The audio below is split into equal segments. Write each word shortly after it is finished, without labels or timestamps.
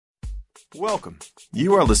Welcome.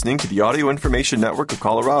 You are listening to the Audio Information Network of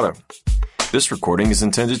Colorado. This recording is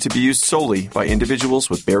intended to be used solely by individuals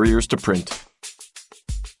with barriers to print.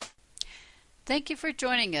 Thank you for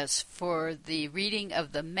joining us for the reading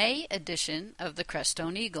of the May edition of the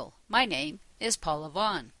Crestone Eagle. My name is Paula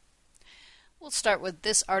Vaughn. We'll start with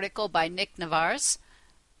this article by Nick Navarez.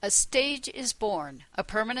 A Stage is Born, a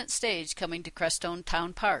permanent stage coming to Crestone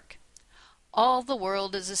Town Park. All the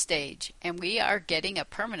world is a stage, and we are getting a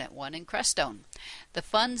permanent one in Crestone. The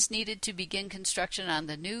funds needed to begin construction on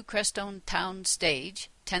the new Crestone Town stage,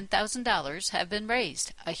 $10,000, have been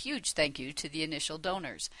raised. A huge thank you to the initial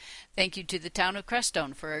donors. Thank you to the town of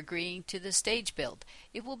Crestone for agreeing to the stage build.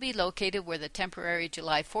 It will be located where the temporary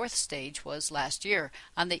July 4th stage was last year,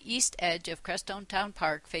 on the east edge of Crestone Town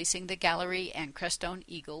Park facing the gallery and Crestone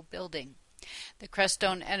Eagle building. The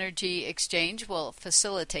Crestone Energy Exchange will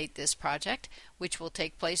facilitate this project, which will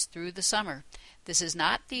take place through the summer. This is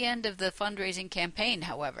not the end of the fundraising campaign,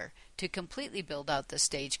 however. To completely build out the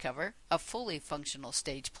stage cover, a fully functional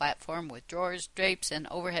stage platform with drawers, drapes, and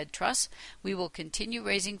overhead truss, we will continue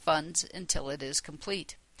raising funds until it is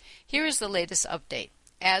complete. Here is the latest update.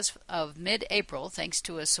 As of mid-April, thanks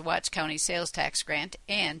to a Saguache County sales tax grant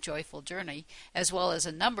and Joyful Journey, as well as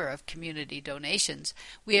a number of community donations,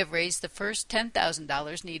 we have raised the first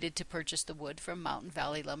 $10,000 needed to purchase the wood from Mountain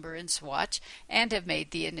Valley Lumber in Saguache and have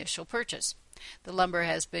made the initial purchase. The lumber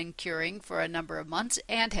has been curing for a number of months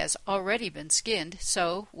and has already been skinned,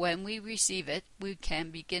 so when we receive it, we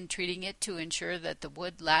can begin treating it to ensure that the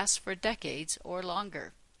wood lasts for decades or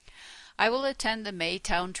longer. I will attend the May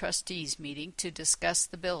Town Trustees meeting to discuss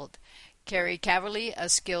the build. Carrie Caverly, a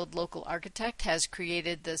skilled local architect, has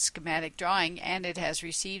created the schematic drawing and it has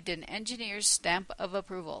received an engineer's stamp of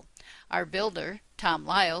approval. Our builder, Tom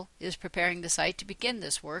Lyle, is preparing the site to begin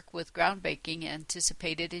this work with groundbreaking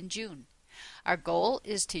anticipated in June. Our goal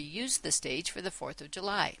is to use the stage for the 4th of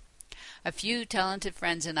July. A few talented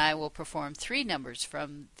friends and I will perform 3 numbers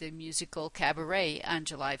from the musical Cabaret on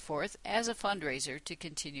July 4th as a fundraiser to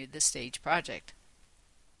continue the stage project.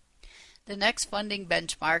 The next funding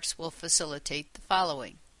benchmarks will facilitate the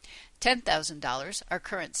following. $10,000, our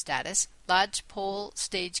current status, lodgepole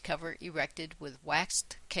stage cover erected with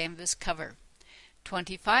waxed canvas cover.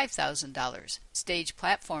 $25,000, stage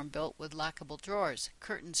platform built with lockable drawers,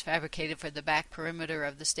 curtains fabricated for the back perimeter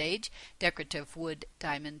of the stage, decorative wood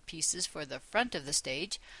diamond pieces for the front of the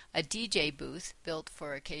stage, a DJ booth built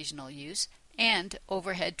for occasional use, and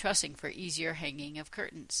overhead trussing for easier hanging of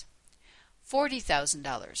curtains.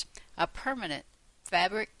 $40,000, a permanent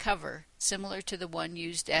fabric cover similar to the one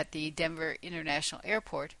used at the Denver International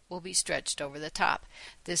Airport will be stretched over the top.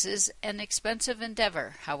 This is an expensive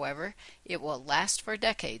endeavor, however, it will last for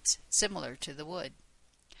decades, similar to the wood.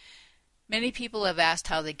 Many people have asked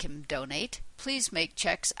how they can donate. Please make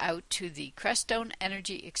checks out to the Crestone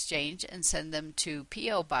Energy Exchange and send them to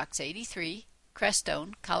P.O. Box 83,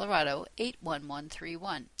 Crestone, Colorado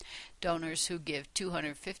 81131. Donors who give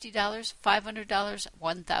 $250, $500,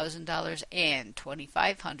 $1,000, and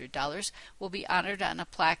 $2,500 will be honored on a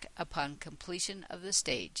plaque upon completion of the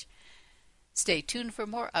stage. Stay tuned for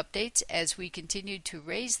more updates as we continue to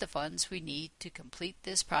raise the funds we need to complete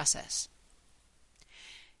this process.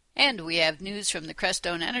 And we have news from the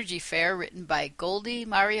Crestone Energy Fair written by Goldie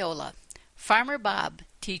Mariola. Farmer Bob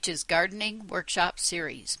teaches gardening workshop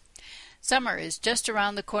series. Summer is just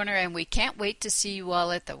around the corner and we can't wait to see you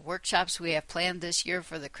all at the workshops we have planned this year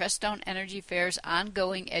for the Crestone Energy Fair's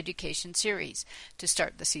ongoing education series. To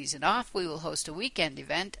start the season off, we will host a weekend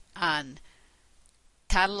event on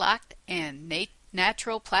Tadalock and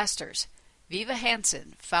natural plasters. Viva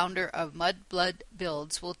Hansen, founder of Mud Blood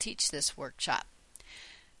Builds, will teach this workshop.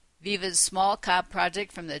 Viva's small cob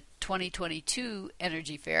project from the 2022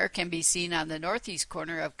 Energy Fair can be seen on the northeast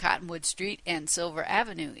corner of Cottonwood Street and Silver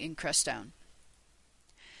Avenue in Crestone.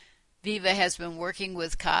 Viva has been working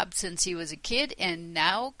with cob since he was a kid and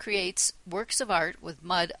now creates works of art with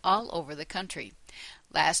mud all over the country.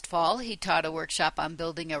 Last fall, he taught a workshop on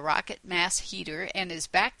building a rocket mass heater and is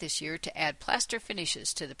back this year to add plaster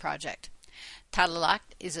finishes to the project. Tadalock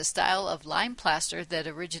is a style of lime plaster that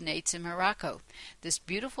originates in Morocco. This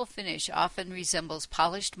beautiful finish often resembles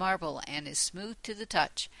polished marble and is smooth to the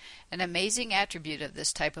touch. An amazing attribute of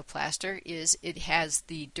this type of plaster is it has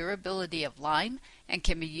the durability of lime and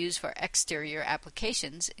can be used for exterior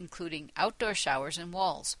applications, including outdoor showers and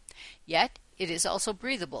walls. Yet, it is also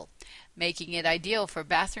breathable, making it ideal for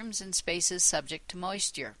bathrooms and spaces subject to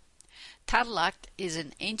moisture. Tadalock is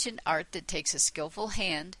an ancient art that takes a skillful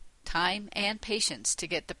hand, time, and patience to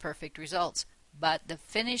get the perfect results, but the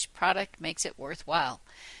finished product makes it worthwhile.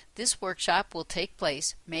 This workshop will take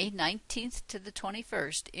place May 19th to the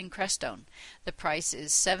 21st in Crestone. The price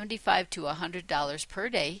is $75 to $100 per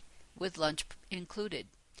day, with lunch included.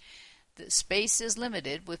 The space is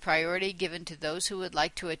limited, with priority given to those who would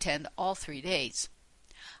like to attend all 3 days.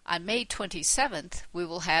 On May 27th, we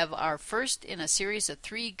will have our first in a series of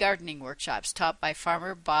 3 gardening workshops taught by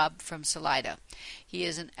Farmer Bob from Salida. He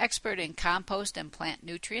is an expert in compost and plant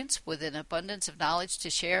nutrients with an abundance of knowledge to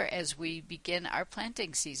share as we begin our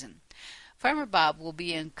planting season. Farmer Bob will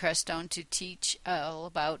be in Crestone to teach all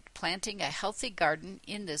about planting a healthy garden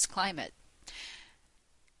in this climate.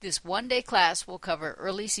 This one-day class will cover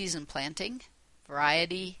early season planting,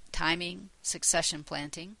 variety, timing, succession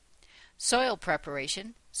planting, soil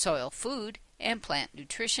preparation, soil food, and plant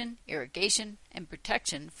nutrition, irrigation, and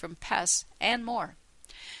protection from pests, and more.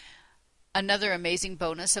 Another amazing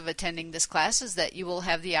bonus of attending this class is that you will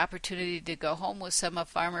have the opportunity to go home with some of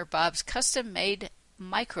Farmer Bob's custom-made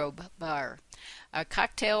microbe bar, a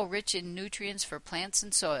cocktail rich in nutrients for plants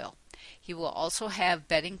and soil. He will also have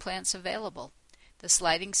bedding plants available. The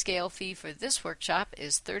sliding scale fee for this workshop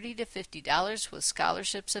is $30 to $50 with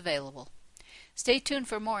scholarships available. Stay tuned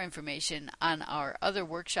for more information on our other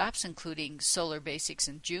workshops, including Solar Basics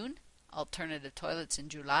in June, Alternative Toilets in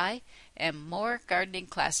July, and more gardening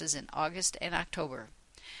classes in August and October.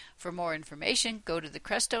 For more information, go to the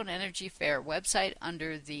Crestone Energy Fair website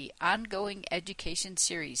under the Ongoing Education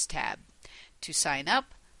Series tab. To sign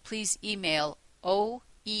up, please email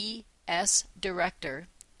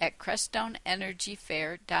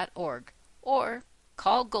oesdirector@crestoneenergyfair.org or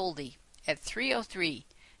call Goldie at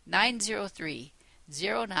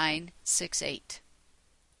 303-903-0968.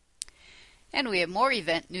 And we have more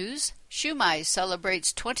event news. Shumai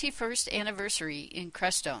celebrates 21st anniversary in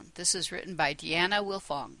Crestone. This is written by Deanna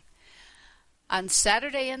Wilfong. On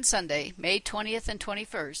Saturday and Sunday, May 20th and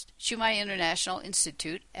 21st, Shumai International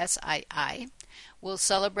Institute, SII, will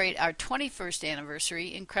celebrate our 21st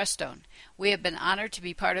anniversary in Crestone. We have been honored to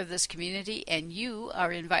be part of this community, and you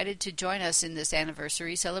are invited to join us in this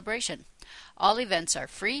anniversary celebration. All events are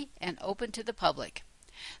free and open to the public.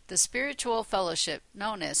 The spiritual fellowship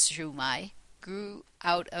known as Shumai grew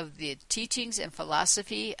out of the teachings and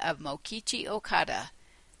philosophy of Mokichi Okada,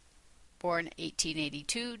 born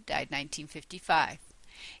 1882, died 1955.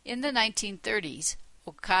 In the 1930s,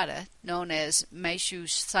 Okada, known as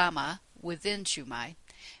Meishu-sama within Shumai,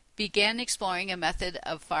 began exploring a method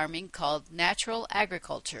of farming called natural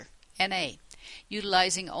agriculture, NA,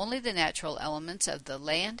 utilizing only the natural elements of the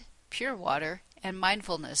land, pure water, and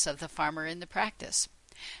mindfulness of the farmer in the practice.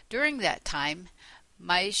 During that time,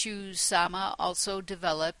 Meishu-sama also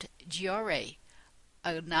developed Gyore,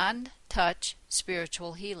 a non-touch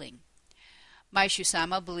spiritual healing.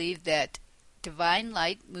 Meishu-sama believed that divine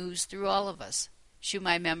light moves through all of us.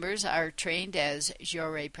 Shumai members are trained as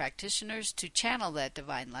Gyore practitioners to channel that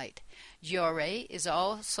divine light. Gyore is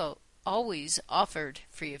also always offered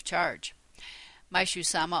free of charge.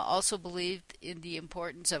 Meishu-sama also believed in the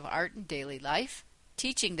importance of art in daily life,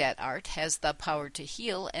 teaching that art has the power to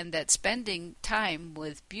heal and that spending time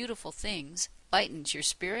with beautiful things lightens your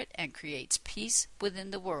spirit and creates peace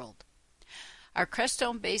within the world. Our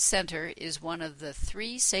Crestone-based center is one of the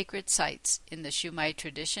 3 sacred sites in the Shumai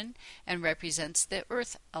tradition and represents the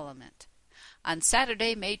earth element. On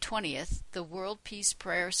Saturday, May 20th, the World Peace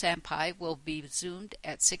Prayer Sampai will be zoomed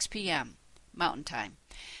at 6 p.m. Mountain Time.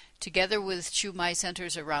 Together with Shumai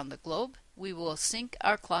centers around the globe, we will sync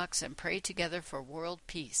our clocks and pray together for world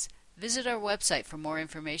peace. Visit our website for more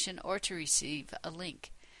information or to receive a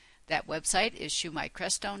link. That website is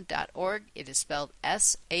shumaicrestone.org. It is spelled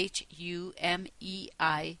SHUMEI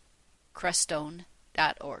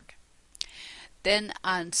Crestone.org. Then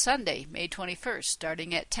on Sunday, May 21st,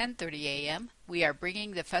 starting at 10:30 a.m., we are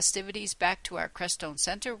bringing the festivities back to our Crestone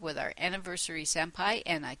Center with our anniversary Sampai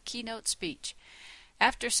and a keynote speech.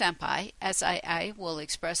 After Sampai, SII will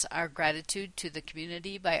express our gratitude to the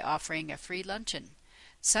community by offering a free luncheon.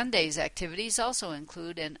 Sunday's activities also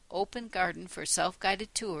include an open garden for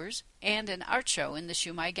self-guided tours and an art show in the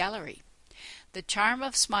Shumai Gallery. The Charm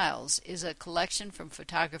of Smiles is a collection from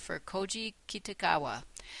photographer Koji Kitagawa.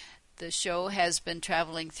 The show has been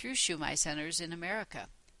traveling through Shumai centers in America.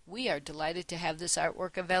 We are delighted to have this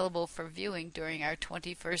artwork available for viewing during our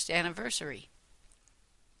 21st anniversary.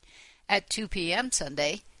 At 2 p.m.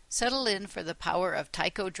 Sunday, settle in for the power of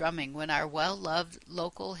taiko drumming when our well-loved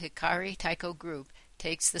local Hikari Taiko group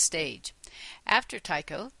takes the stage. After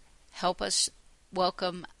taiko, help us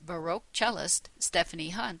welcome Baroque cellist Stephanie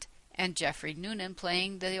Hunt and Jeffrey Noonan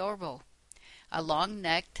playing the orbo, a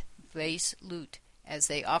long-necked bass lute, as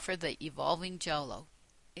they offer the evolving cello.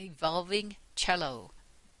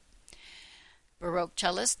 Baroque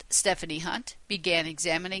cellist Stephanie Hunt began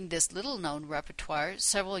examining this little-known repertoire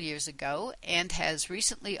several years ago and has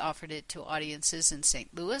recently offered it to audiences in St.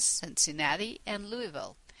 Louis, Cincinnati, and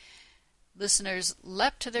Louisville. Listeners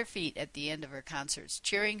leapt to their feet at the end of her concerts,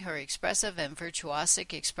 cheering her expressive and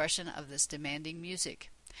virtuosic expression of this demanding music.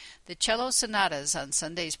 The cello sonatas on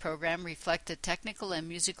Sunday's program reflect the technical and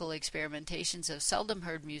musical experimentations of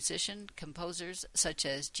seldom-heard composers such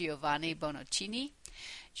as Giovanni Bononcini,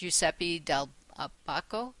 Giuseppe Del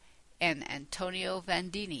Bacco, and Antonio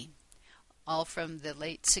Vandini, all from the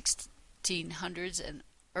late 1600s and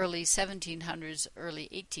early 1700s, early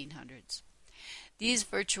 1800s. These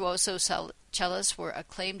virtuoso cellists were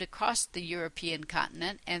acclaimed across the European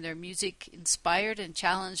continent, and their music inspired and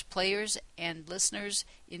challenged players and listeners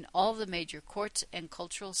in all the major courts and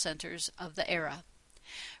cultural centers of the era.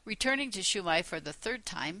 Returning to Shumai for the third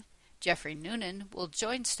time, Jeffrey Noonan will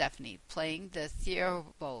join Stephanie playing the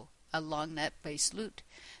theorbo, a long net bass lute.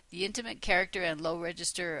 The intimate character and low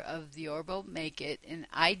register of the orbo make it an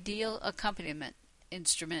ideal accompaniment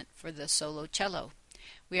instrument for the solo cello.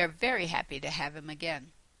 We are very happy to have him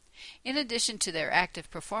again. In addition to their active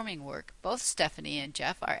performing work, both Stephanie and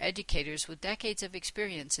Jeff are educators with decades of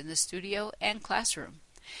experience in the studio and classroom.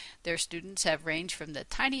 Their students have ranged from the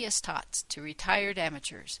tiniest tots to retired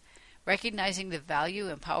amateurs. Recognizing the value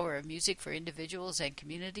and power of music for individuals and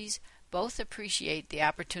communities, both appreciate the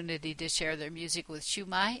opportunity to share their music with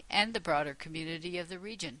Shumai and the broader community of the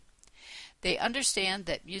region. They understand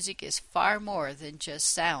that music is far more than just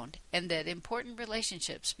sound, and that important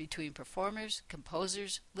relationships between performers,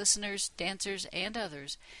 composers, listeners, dancers, and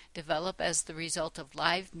others develop as the result of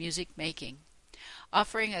live music making.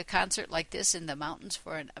 Offering a concert like this in the mountains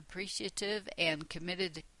for an appreciative and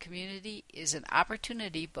committed community is an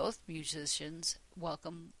opportunity both musicians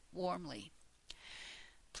welcome warmly.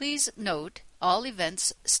 Please note, all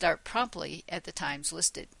events start promptly at the times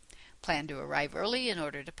listed. Plan to arrive early in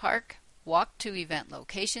order to park, walk to event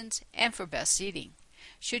locations, and for best seating.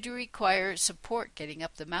 Should you require support getting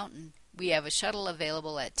up the mountain, we have a shuttle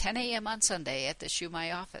available at 10 a.m. on Sunday at the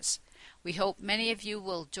Shumai office. We hope many of you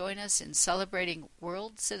will join us in celebrating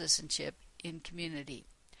world citizenship in community.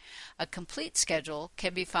 A complete schedule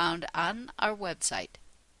can be found on our website,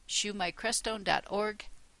 shumaicrestone.org,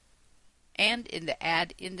 and in the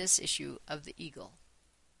ad in this issue of the Eagle.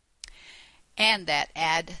 And that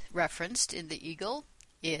ad referenced in the Eagle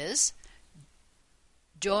is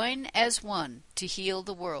Join as One to Heal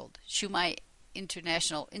the World, Shumai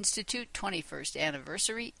International Institute 21st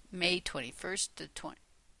Anniversary, May 21st to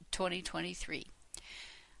 2023.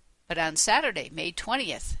 But on Saturday, May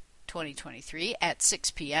 20th, 2023 at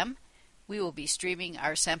 6 p.m., we will be streaming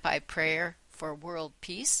our Senpai Prayer for World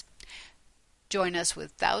Peace. Join us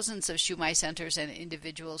with thousands of Shumai centers and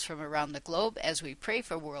individuals from around the globe as we pray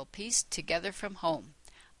for world peace together from home.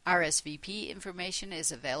 RSVP information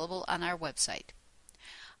is available on our website.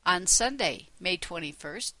 On Sunday, May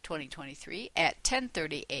 21st, 2023 at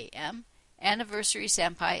 10:30 a.m., Anniversary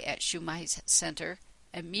Senpai at Shumai Center.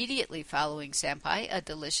 Immediately following Senpai, a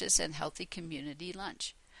delicious and healthy community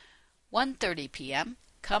lunch. 1:30 p.m.,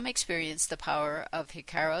 come experience the power of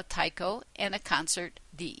Hikaru Taiko and a concert,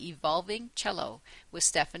 The Evolving Cello, with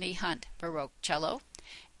Stephanie Hunt, Baroque Cello,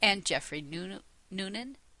 and Jeffrey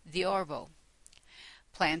Noonan, the Orbo.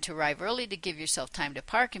 Plan to arrive early to give yourself time to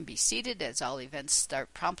park and be seated, as all events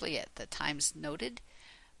start promptly at the times noted.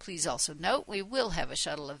 Please also note we will have a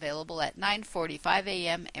shuttle available at 9:45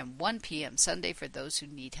 a.m. and 1 p.m. Sunday for those who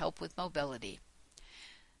need help with mobility.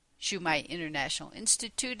 Shumai International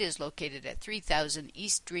Institute is located at 3000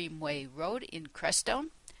 East Dreamway Road in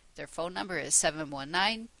Crestone. Their phone number is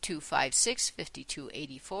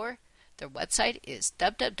 719-256-5284. Their website is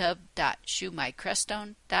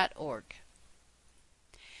www.shumaicrestone.org.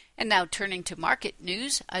 And now turning to market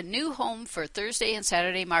news, a new home for Thursday and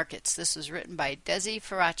Saturday markets. This was written by Desi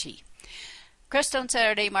Faraci. Crestone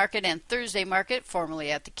Saturday Market and Thursday Market,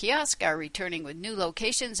 formerly at the kiosk, are returning with new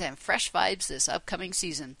locations and fresh vibes this upcoming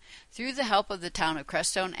season. Through the help of the town of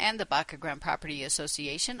Crestone and the Baccagrande Property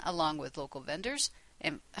Association, along with local volunteers,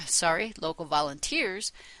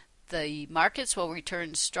 the markets will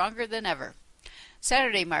return stronger than ever.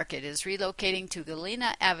 Saturday Market is relocating to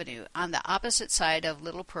Galena Avenue on the opposite side of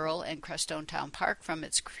Little Pearl and Crestone Town Park from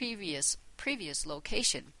its previous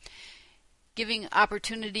location, giving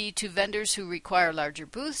opportunity to vendors who require larger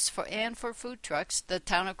booths for food trucks. The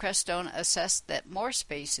town of Crestone assessed that more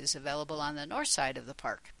space is available on the north side of the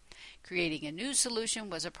park. Creating a new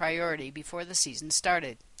solution was a priority before the season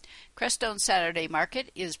started. Crestone Saturday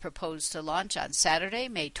Market is proposed to launch on Saturday,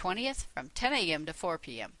 May 20th from 10 a.m. to 4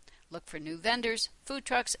 p.m. Look for new vendors, food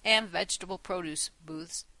trucks, and vegetable produce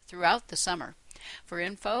booths throughout the summer. For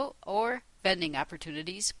info or vending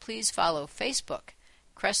opportunities, please follow Facebook,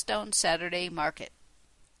 Crestone Saturday Market.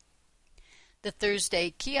 The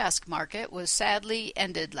Thursday kiosk market was sadly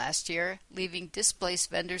ended last year, leaving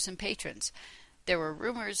displaced vendors and patrons. There were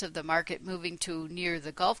rumors of the market moving to near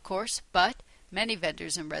the golf course, but many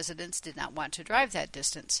vendors and residents did not want to drive that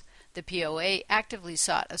distance. The POA actively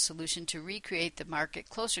sought a solution to recreate the market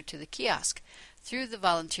closer to the kiosk. Through the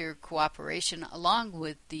volunteer cooperation along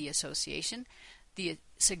with the association, the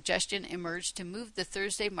suggestion emerged to move the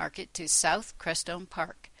Thursday market to South Crestone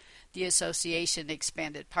Park. The association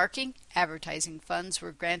expanded parking, advertising funds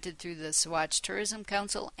were granted through the Saguache Tourism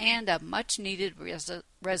Council, and a much-needed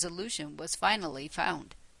resolution was finally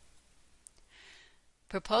found.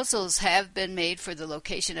 Proposals have been made for the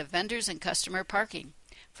location of vendors and customer parking.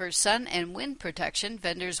 For sun and wind protection,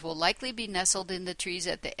 vendors will likely be nestled in the trees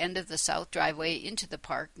at the end of the south driveway into the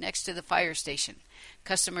park next to the fire station.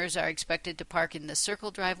 Customers are expected to park in the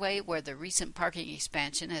circle driveway where the recent parking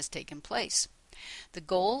expansion has taken place. The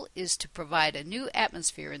goal is to provide a new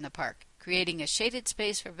atmosphere in the park, creating a shaded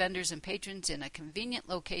space for vendors and patrons in a convenient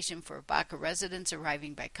location for Baca residents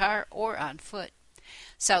arriving by car or on foot.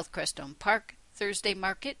 South Crestone Park Thursday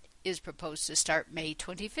Market is proposed to start May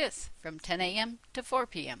 25th from 10 a.m. to 4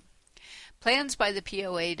 p.m. Plans by the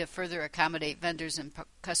POA to further accommodate vendors and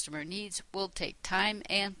customer needs will take time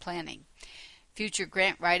and planning. Future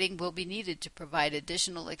grant writing will be needed to provide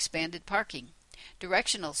additional expanded parking.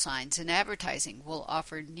 Directional signs and advertising will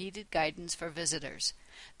offer needed guidance for visitors.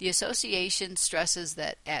 The association stresses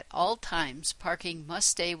that at all times parking must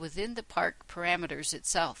stay within the park parameters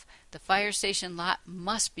itself. The fire station lot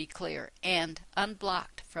must be clear and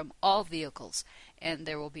unblocked from all vehicles, and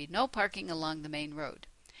there will be no parking along the main road.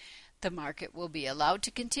 The market will be allowed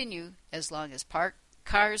to continue as long as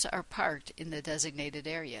cars are parked in the designated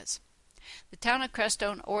areas. The Town of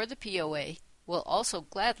Crestone or the POA will also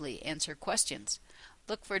gladly answer questions.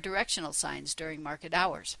 Look for directional signs during market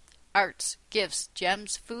hours. Arts, gifts,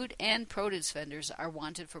 gems, food, and produce vendors are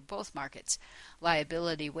wanted for both markets.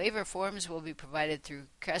 Liability waiver forms will be provided through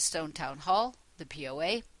Crestone Town Hall, the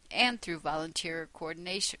POA, and through volunteer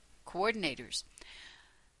coordinators.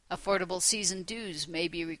 Affordable season dues may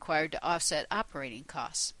be required to offset operating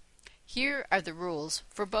costs. Here are the rules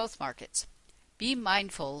for both markets. Be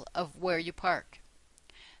mindful of where you park.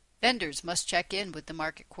 Vendors must check in with the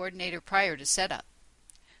market coordinator prior to setup.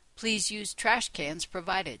 Please use trash cans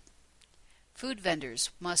provided. Food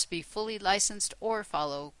vendors must be fully licensed or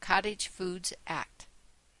follow Cottage Foods Act.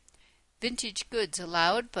 Vintage goods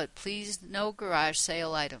allowed, but please no garage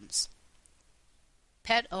sale items.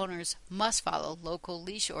 Pet owners must follow local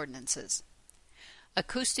leash ordinances.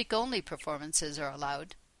 Acoustic-only performances are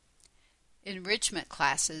allowed. Enrichment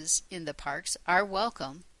classes in the parks are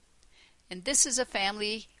welcome. And this is a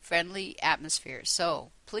family-friendly atmosphere,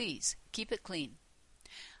 so please keep it clean.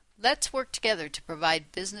 Let's work together to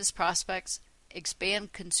provide business prospects,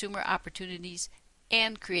 expand consumer opportunities,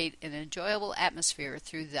 and create an enjoyable atmosphere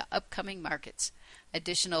through the upcoming markets.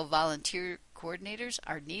 Additional volunteer coordinators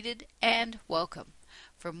are needed and welcome.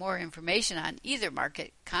 For more information on either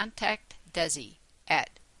market, contact Desi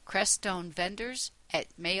at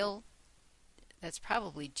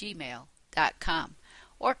crestonevendors@gmail.com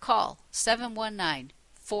or call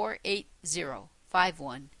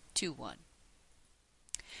 719-480-5121.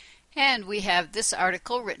 And we have this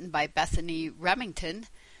article written by Bethany Remington.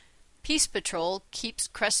 Peace Patrol keeps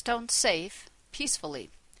Crestone safe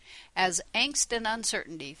peacefully. As angst and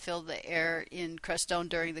uncertainty filled the air in Crestone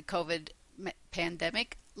during the COVID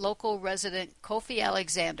pandemic, local resident Kofi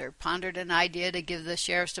Alexander pondered an idea to give the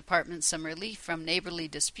Sheriff's Department some relief from neighborly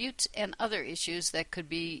disputes and other issues that could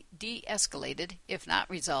be de-escalated, if not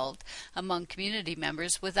resolved, among community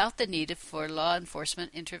members without the need for law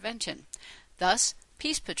enforcement intervention. Thus,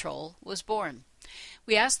 Peace Patrol was born.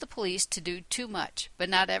 We ask the police to do too much, but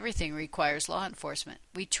not everything requires law enforcement.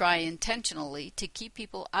 We try intentionally to keep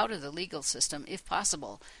people out of the legal system if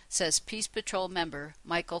possible, says Peace Patrol member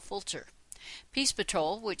Michael Fulcher. Peace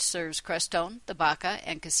Patrol, which serves Crestone, the Baca,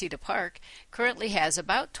 and Casita Park, currently has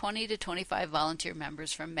about 20 to 25 volunteer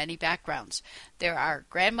members from many backgrounds. There are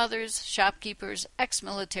grandmothers, shopkeepers,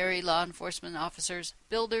 ex-military law enforcement officers,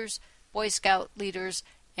 builders, Boy Scout leaders,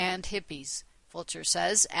 and hippies, Fulcher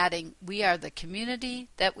says, adding, "We are the community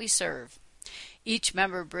that we serve." Each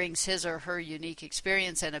member brings his or her unique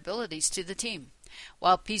experience and abilities to the team.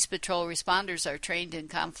 While Peace Patrol responders are trained in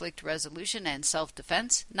conflict resolution and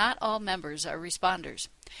self-defense, not all members are responders.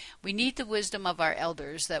 We need the wisdom of our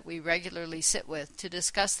elders that we regularly sit with to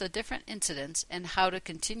discuss the different incidents and how to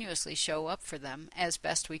continuously show up for them as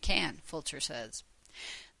best we can, Fulcher says.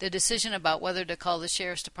 The decision about whether to call the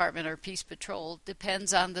Sheriff's Department or Peace Patrol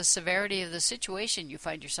depends on the severity of the situation you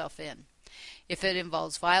find yourself in. If it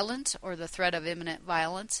involves violence or the threat of imminent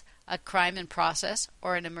violence, a crime in process,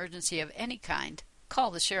 or an emergency of any kind, call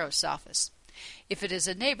the Sheriff's Office. If it is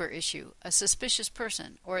a neighbor issue, a suspicious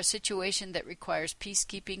person, or a situation that requires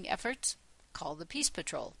peacekeeping efforts, call the Peace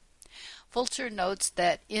Patrol. Fulcher notes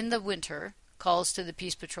that in the winter, calls to the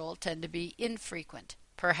Peace Patrol tend to be infrequent,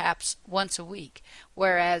 perhaps once a week,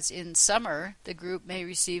 whereas in summer the group may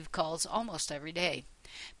receive calls almost every day.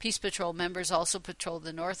 Peace Patrol members also patrol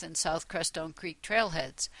the North and South Crestone Creek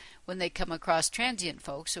trailheads. When they come across transient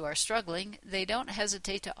folks who are struggling, they don't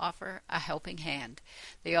hesitate to offer a helping hand.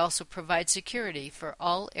 They also provide security for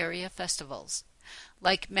all area festivals.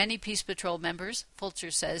 Like many Peace Patrol members,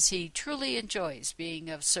 Fulcher says he truly enjoys being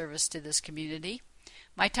of service to this community.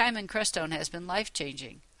 My time in Crestone has been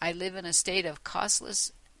life-changing. I live in a state of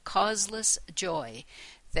causeless joy,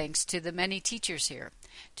 thanks to the many teachers here.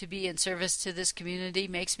 To be in service to this community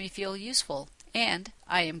makes me feel useful, and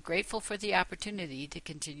I am grateful for the opportunity to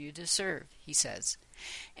continue to serve, he says.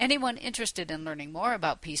 Anyone interested in learning more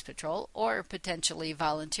about Peace Patrol or potentially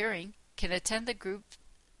volunteering can attend the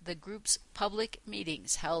group's public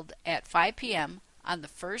meetings held at 5 p.m. on the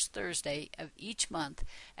first Thursday of each month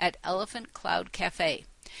at Elephant Cloud Cafe.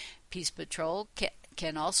 Peace Patrol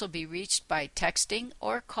can also be reached by texting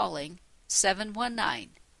or calling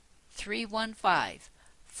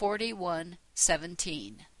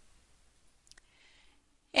 719-315-4117.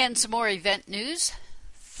 And some more event news.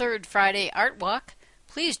 Third Friday Art Walk.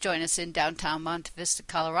 Please join us in downtown Monte Vista,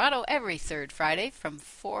 Colorado every third Friday from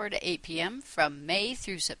 4 to 8 p.m. from May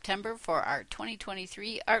through September for our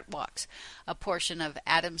 2023 Art Walks. A portion of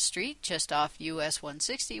Adams Street, just off US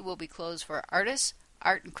 160, will be closed for artists,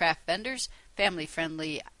 art and craft vendors,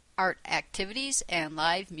 family-friendly art activities, and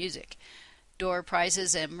live music. Door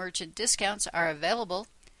prizes and merchant discounts are available.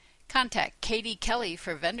 Contact Katie Kelly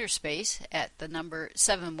for vendor space at the number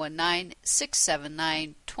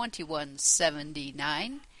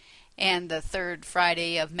 719-679-2179. And the third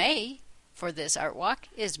Friday of May for this art walk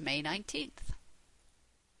is May 19th.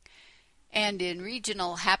 And in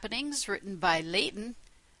regional happenings written by Leighton,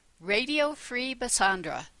 Radio Free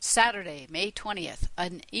Bassandra, Saturday, May 20th,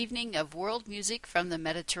 an evening of world music from the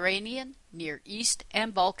Mediterranean, Near East,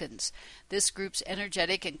 and Balkans. This group's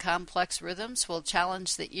energetic and complex rhythms will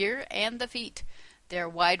challenge the ear and the feet. Their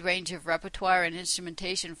wide range of repertoire and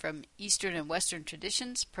instrumentation from Eastern and Western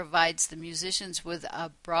traditions provides the musicians with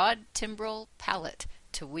a broad timbral palette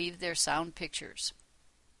to weave their sound pictures.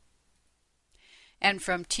 And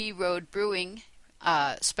from Tea Road Brewing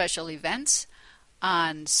special events,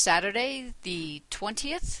 on Saturday, the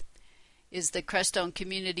 20th, is the Crestone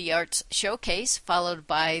Community Arts Showcase, followed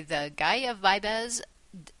by the Gaia Vibes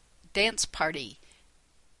Dance Party.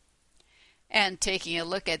 And taking a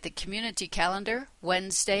look at the community calendar,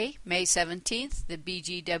 Wednesday, May 17th, the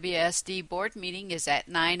BGWSD board meeting is at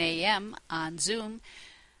 9 a.m. on Zoom.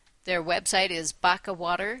 Their website is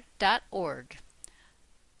bacawater.org.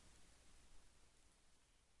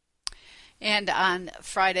 And on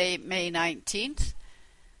Friday, May 19th,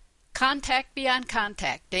 Contact Beyond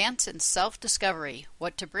Contact, Dance and Self-Discovery.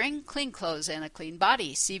 What to bring? Clean clothes and a clean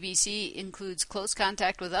body. CBC includes close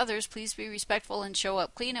contact with others. Please be respectful and show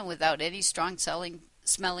up clean and without any strong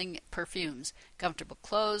smelling perfumes. Comfortable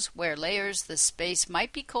clothes, wear layers. The space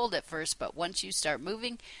might be cold at first, but once you start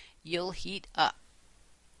moving, you'll heat up.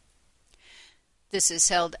 This is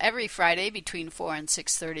held every Friday between 4 and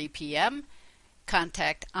 6:30 p.m.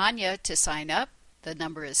 Contact Anya to sign up. The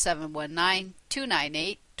number is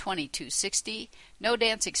 719-298-2260. No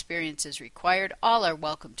dance experience is required. All are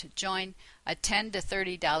welcome to join. A $10 to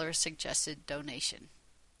 $30 suggested donation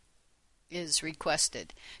is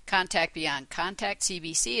requested. Contact Beyond Contact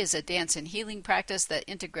CBC is a dance and healing practice that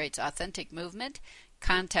integrates authentic movement,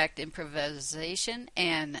 contact improvisation,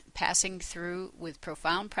 and passing through with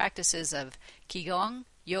profound practices of Qigong,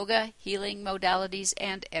 yoga, healing modalities,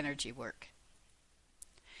 and energy work.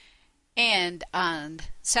 And on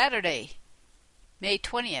Saturday, May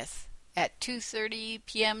 20th, at 2:30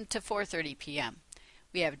 p.m. to 4:30 p.m.,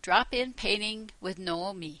 we have drop-in painting with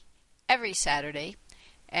Naomi every Saturday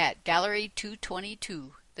at Gallery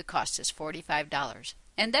 222. The cost is $45.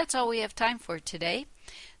 And that's all we have time for today.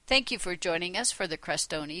 Thank you for joining us for the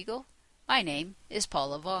Crestone Eagle. My name is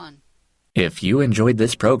Paula Vaughn. If you enjoyed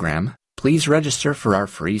this program, please register for our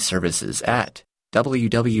free services at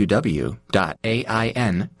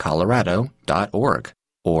www.aincolorado.org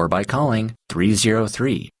or by calling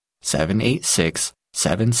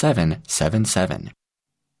 303-786-7777.